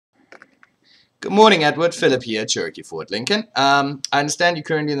Good morning, Edward. Philip here, Cherokee Ford Lincoln. I understand you're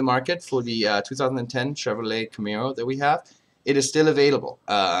currently in the market for the 2010 Chevrolet Camaro that we have. It is still available.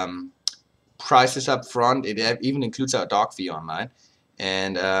 Prices up front. It even includes our doc fee online.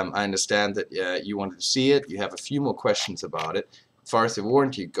 And I understand that you wanted to see it. You have a few more questions about it. As far as the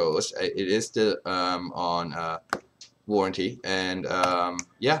warranty goes, it is still on warranty, and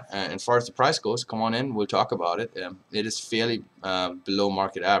yeah, and as far as the price goes, come on in, we'll talk about it. It is fairly below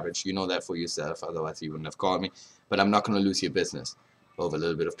market average. You know that for yourself, otherwise you wouldn't have called me. But I'm not going to lose your business over a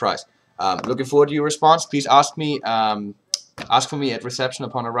little bit of price. Looking forward to your response. Please ask for me at reception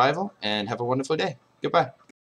upon arrival, and have a wonderful day. Goodbye.